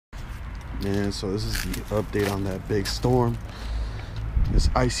Man, so this is the update on that big storm. It's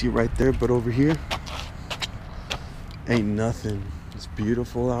icy right there, but over here ain't nothing. It's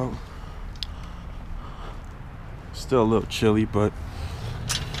beautiful out. Still a little chilly, but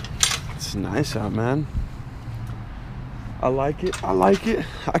it's nice out, man. I like it. I like it.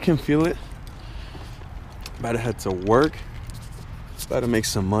 I can feel it. About to head to work. About to make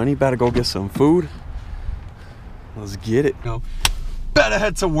some money. About to go get some food. Let's get it. No. Better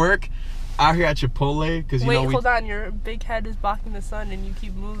head to work. Out here at Chipotle, because Wait, hold on. Your big head is blocking the sun, and you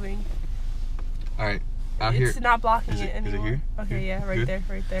keep moving. All right, out here. It's not blocking it anymore. Is it here? Okay, yeah, right there,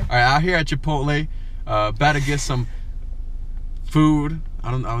 right there. All right, out here at Chipotle, about to get some food.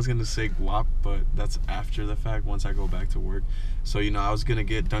 I was gonna say guap, but that's after the fact. Once I go back to work, so you know, I was gonna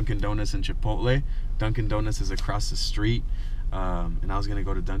get Dunkin' Donuts and Chipotle. Dunkin' Donuts is across the street, and I was gonna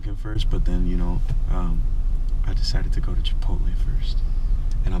go to Dunkin' first, but then you know, I decided to go to Chipotle first.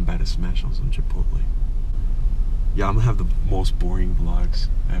 And I'm about to smash on some Chipotle. Yeah, I'm gonna have the most boring vlogs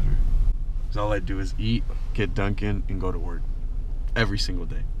ever. Cause all I do is eat, get Dunkin', and go to work. Every single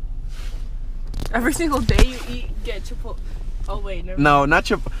day. Every single day you eat, get Chipotle. Oh wait, never. No, not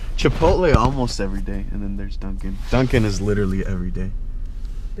Chipotle almost every day. And then there's Dunkin'. Dunkin' is literally every day.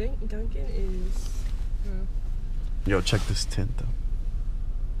 Dunkin' is... Yo, check this tint though.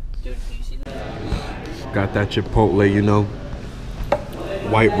 Dude, do you see that? Got that Chipotle, you know.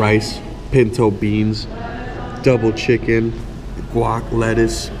 White rice, pinto beans, double chicken, guac,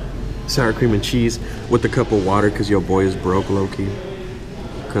 lettuce, sour cream and cheese with a cup of water because your boy is broke low-key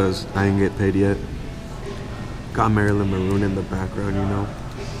because I ain't get paid yet. Got Marilyn Maroon in the background, you know.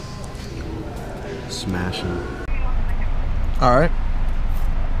 Smashing. Alright.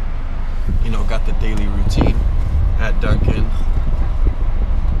 You know, got the daily routine at Dunkin'.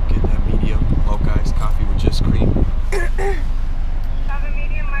 Get that medium mocha iced coffee with just cream.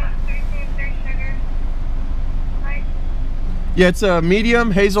 Yeah, it's a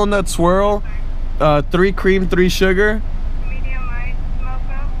medium hazelnut swirl, 3 cream, 3 sugar. Medium iced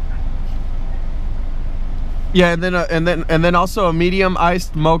mocha. Yeah, and then also a medium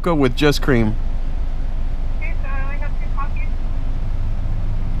iced mocha with just cream. Okay, so I only have 2 coffees.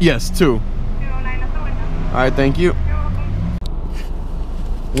 Yes, 2. 209 at the window. All right, thank you. You're welcome.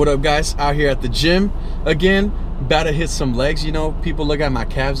 What up, guys? Out here at the gym again. About to hit some legs. You know, people look at my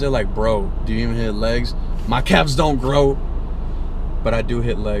calves. They're like, "Bro, do you even hit legs?" My calves don't grow. But I do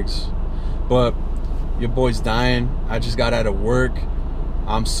hit legs. But your boy's dying. I just got out of work.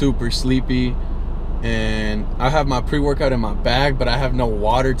 I'm super sleepy. And I have my pre-workout in my bag, but I have no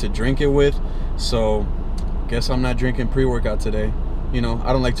water to drink it with. So guess I'm not drinking pre-workout today. You know,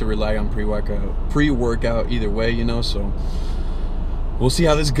 I don't like to rely on pre-workout either way, you know, so we'll see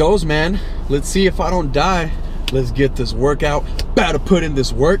how this goes, man. Let's see if I don't die. Let's get this workout. About to put in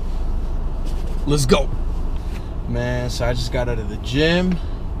this work. Let's go. Man, so I just got out of the gym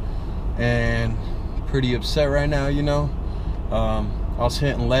and pretty upset right now, you know. I was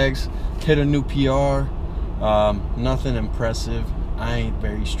hitting legs, hit a new PR, nothing impressive. I ain't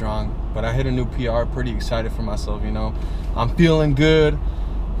very strong, but I hit a new PR. Pretty excited for myself, you know. I'm feeling good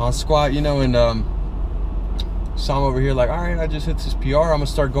on squat, you know, and so I'm over here like, all right, I just hit this PR. I'm gonna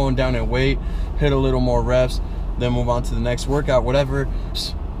start going down in weight, hit a little more reps, then move on to the next workout, whatever.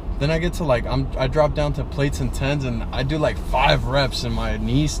 Then I get to like, I drop down to plates and tens and I do like 5 reps and my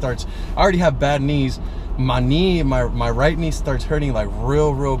knee starts, I already have bad knees. My right knee starts hurting like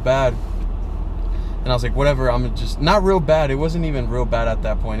real bad. And I was like, whatever, I'm just, not real bad. It wasn't even real bad at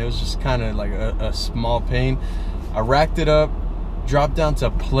that point. It was just kind of like a small pain. I racked it up, dropped down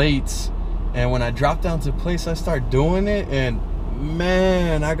to plates. And when I dropped down to plates, I started doing it. And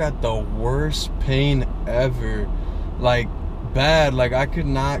man, I got the worst pain ever. Like, bad. Like, I could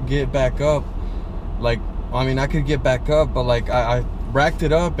not get back up. Like, I mean, I could get back up, but like I racked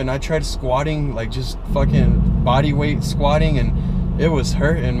it up and I tried squatting, like just fucking body weight squatting, and it was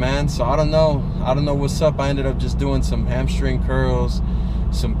hurting, man. So I don't know what's up. I ended up just doing some hamstring curls,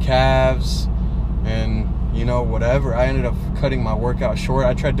 some calves, and you know, whatever. I ended up cutting my workout short.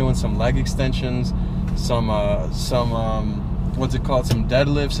 I tried doing some leg extensions, some what's it called, some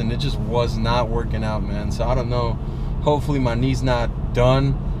deadlifts, and it just was not working out, man. So I don't know. Hopefully my knee's not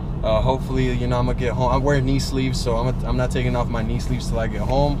done. Hopefully, you know, I'm gonna get home. I'm wearing knee sleeves, so I'm not taking off my knee sleeves till I get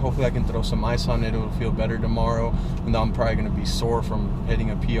home. Hopefully I can throw some ice on it. It'll feel better tomorrow. And I'm probably gonna be sore from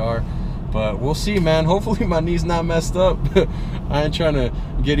hitting a PR. But we'll see, man. Hopefully my knee's not messed up. I ain't trying to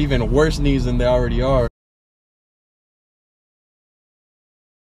get even worse knees than they already are.